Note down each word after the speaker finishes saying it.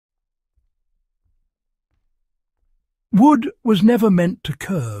Wood was never meant to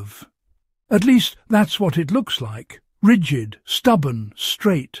curve. At least that's what it looks like, rigid, stubborn,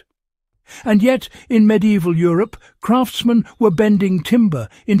 straight. And yet, in medieval Europe, craftsmen were bending timber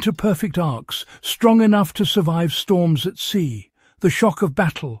into perfect arcs, strong enough to survive storms at sea, the shock of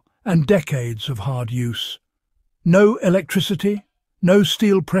battle, and decades of hard use. No electricity, no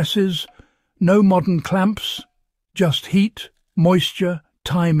steel presses, no modern clamps, just heat, moisture,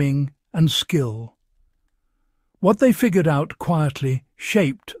 timing, and skill. What they figured out quietly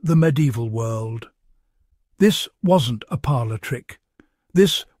shaped the medieval world. This wasn't a parlour trick.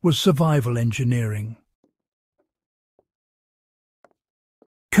 This was survival engineering.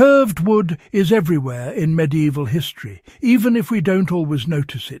 Curved wood is everywhere in medieval history, even if we don't always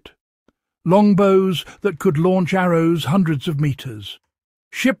notice it. Longbows that could launch arrows hundreds of meters.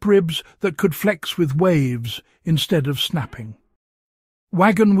 Ship ribs that could flex with waves instead of snapping.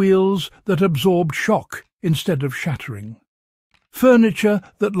 Wagon wheels that absorbed shock instead of shattering. Furniture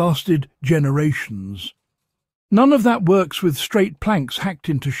that lasted generations. None of that works with straight planks hacked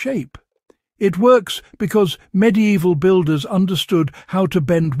into shape. It works because medieval builders understood how to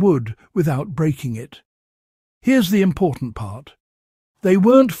bend wood without breaking it. Here's the important part. They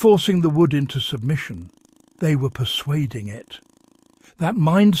weren't forcing the wood into submission. They were persuading it. That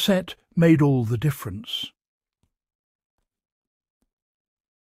mindset made all the difference.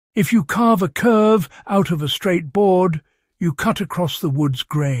 If you carve a curve out of a straight board, you cut across the wood's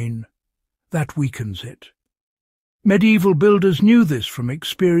grain. That weakens it. Medieval builders knew this from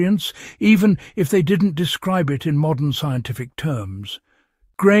experience, even if they didn't describe it in modern scientific terms.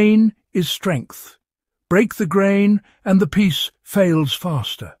 Grain is strength. Break the grain, and the piece fails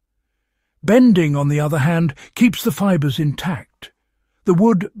faster. Bending, on the other hand, keeps the fibres intact. The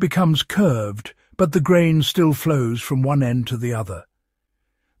wood becomes curved, but the grain still flows from one end to the other.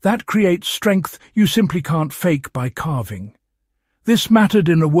 That creates strength you simply can't fake by carving. This mattered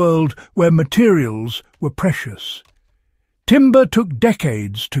in a world where materials were precious. Timber took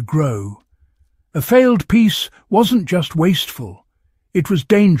decades to grow. A failed piece wasn't just wasteful, it was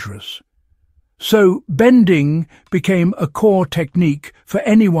dangerous. So bending became a core technique for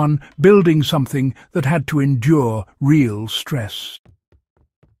anyone building something that had to endure real stress.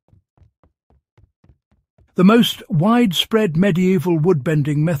 The most widespread medieval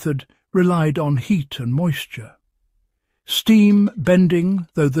woodbending method relied on heat and moisture. Steam bending,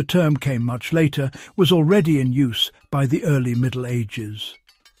 though the term came much later, was already in use by the early Middle Ages.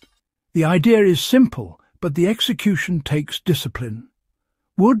 The idea is simple, but the execution takes discipline.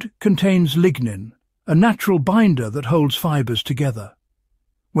 Wood contains lignin, a natural binder that holds fibres together.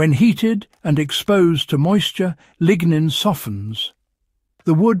 When heated and exposed to moisture, lignin softens.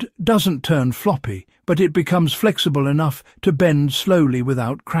 The wood doesn't turn floppy, but it becomes flexible enough to bend slowly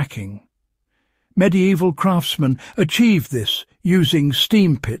without cracking. Medieval craftsmen achieved this using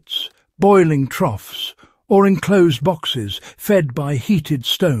steam pits, boiling troughs, or enclosed boxes fed by heated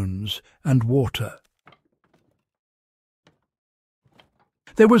stones and water.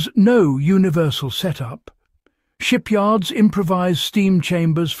 There was no universal setup. Shipyards improvised steam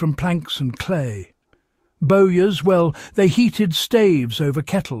chambers from planks and clay. Bowyers, well, they heated staves over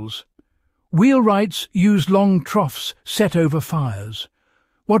kettles. Wheelwrights used long troughs set over fires.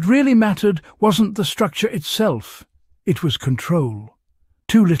 What really mattered wasn't the structure itself, it was control.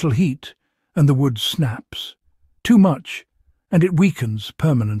 Too little heat, and the wood snaps. Too much, and it weakens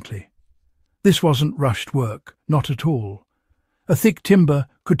permanently. This wasn't rushed work, not at all. A thick timber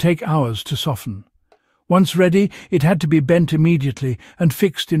could take hours to soften. Once ready, it had to be bent immediately and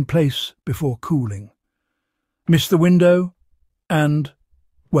fixed in place before cooling. Miss the window, and,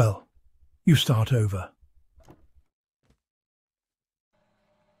 well, you start over.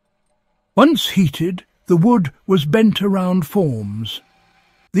 Once heated, the wood was bent around forms.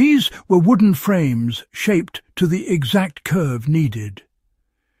 These were wooden frames shaped to the exact curve needed.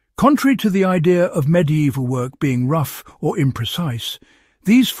 Contrary to the idea of medieval work being rough or imprecise,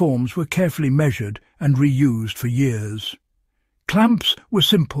 these forms were carefully measured and reused for years. Clamps were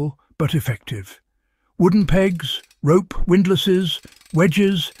simple but effective. Wooden pegs, rope windlasses,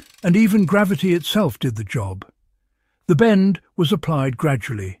 wedges, and even gravity itself did the job. The bend was applied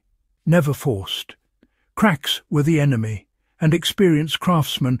gradually, never forced. Cracks were the enemy, and experienced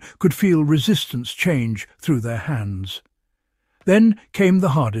craftsmen could feel resistance change through their hands. Then came the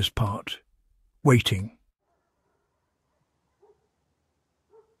hardest part, waiting.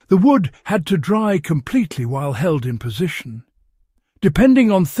 The wood had to dry completely while held in position. Depending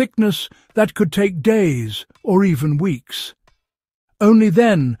on thickness, that could take days or even weeks. Only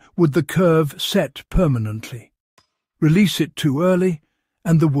then would the curve set permanently. Release it too early,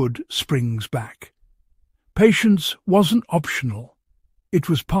 and the wood springs back. Patience wasn't optional. It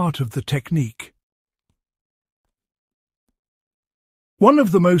was part of the technique. One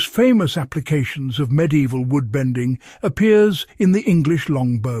of the most famous applications of medieval woodbending appears in the English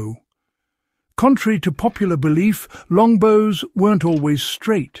longbow. Contrary to popular belief, longbows weren't always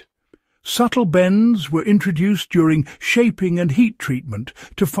straight. Subtle bends were introduced during shaping and heat treatment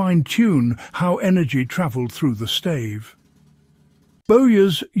to fine-tune how energy travelled through the stave.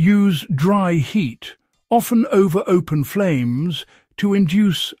 Bowyers used dry heat, often over open flames, to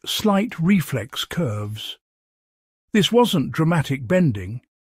induce slight reflex curves. This wasn't dramatic bending,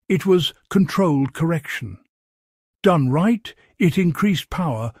 it was controlled correction. Done right, it increased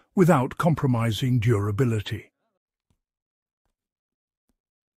power without compromising durability.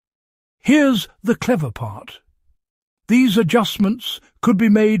 Here's the clever part. These adjustments could be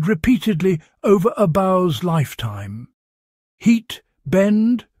made repeatedly over a bow's lifetime. Heat,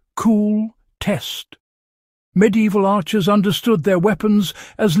 bend, cool, test. Medieval archers understood their weapons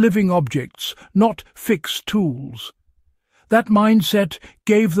as living objects, not fixed tools. That mindset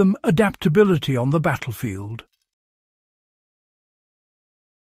gave them adaptability on the battlefield.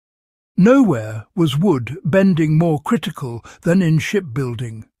 Nowhere was wood bending more critical than in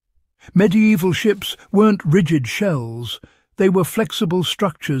shipbuilding. Medieval ships weren't rigid shells, they were flexible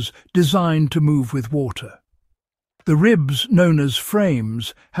structures designed to move with water. The ribs, known as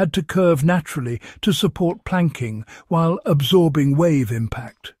frames, had to curve naturally to support planking while absorbing wave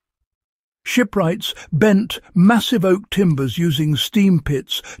impact. Shipwrights bent massive oak timbers using steam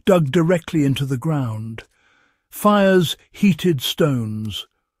pits dug directly into the ground. Fires heated stones.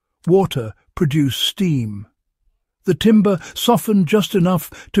 Water produced steam. The timber softened just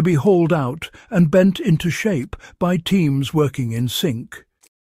enough to be hauled out and bent into shape by teams working in sync.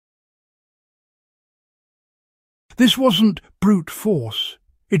 This wasn't brute force,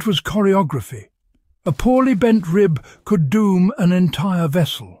 it was choreography. A poorly bent rib could doom an entire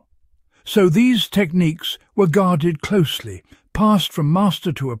vessel. So these techniques were guarded closely, passed from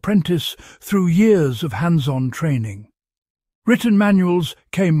master to apprentice through years of hands-on training. Written manuals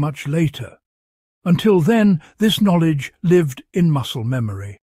came much later. Until then, this knowledge lived in muscle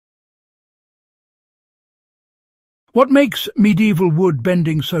memory. What makes medieval wood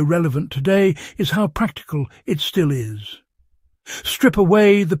bending so relevant today is how practical it still is. Strip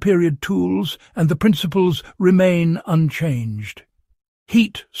away the period tools and the principles remain unchanged.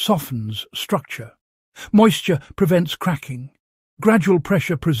 Heat softens structure. Moisture prevents cracking. Gradual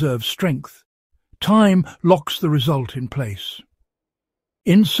pressure preserves strength. Time locks the result in place.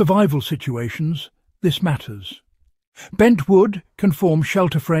 In survival situations, this matters. Bent wood can form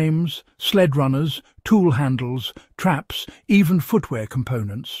shelter frames, sled runners, tool handles, traps, even footwear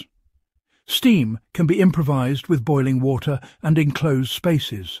components. Steam can be improvised with boiling water and enclosed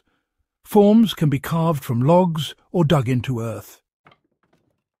spaces. Forms can be carved from logs or dug into earth.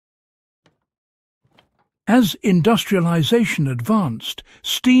 As industrialization advanced,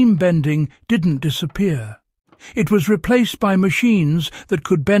 steam bending didn't disappear. It was replaced by machines that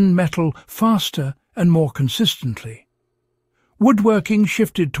could bend metal faster and more consistently. Woodworking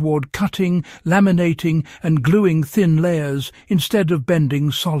shifted toward cutting, laminating and gluing thin layers instead of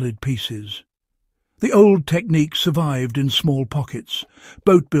bending solid pieces. The old technique survived in small pockets: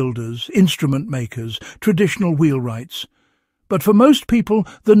 boat builders, instrument makers, traditional wheelwrights. But for most people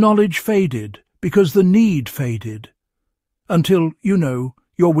the knowledge faded because the need faded, until,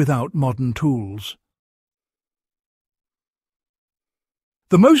 you're without modern tools.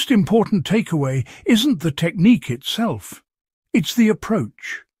 The most important takeaway isn't the technique itself, it's the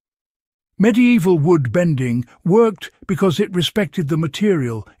approach. Medieval wood bending worked because it respected the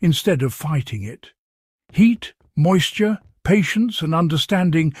material instead of fighting it. Heat, moisture, patience and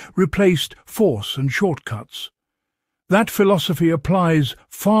understanding replaced force and shortcuts. That philosophy applies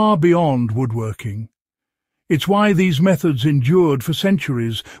far beyond woodworking. It's why these methods endured for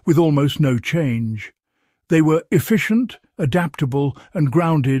centuries with almost no change. They were efficient, adaptable and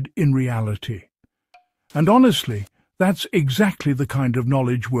grounded in reality. And honestly, that's exactly the kind of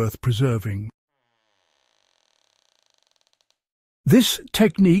knowledge worth preserving. This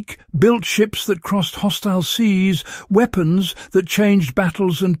technique built ships that crossed hostile seas, weapons that changed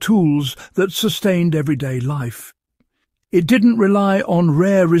battles and tools that sustained everyday life. It didn't rely on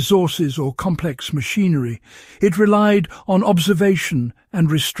rare resources or complex machinery. It relied on observation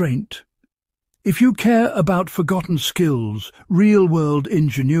and restraint. If you care about forgotten skills, real-world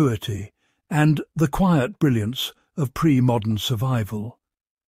ingenuity, and the quiet brilliance of pre-modern survival,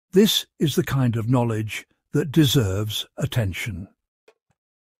 this is the kind of knowledge that deserves attention.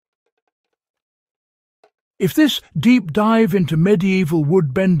 If this deep dive into medieval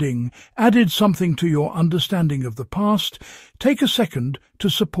wood bending added something to your understanding of the past, take a second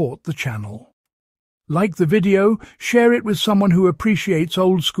to support the channel. Like the video, share it with someone who appreciates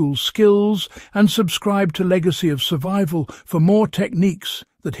old-school skills, and subscribe to Legacy of Survival for more techniques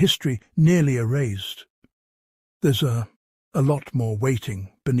that history nearly erased. There's a lot more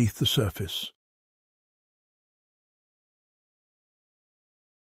waiting beneath the surface.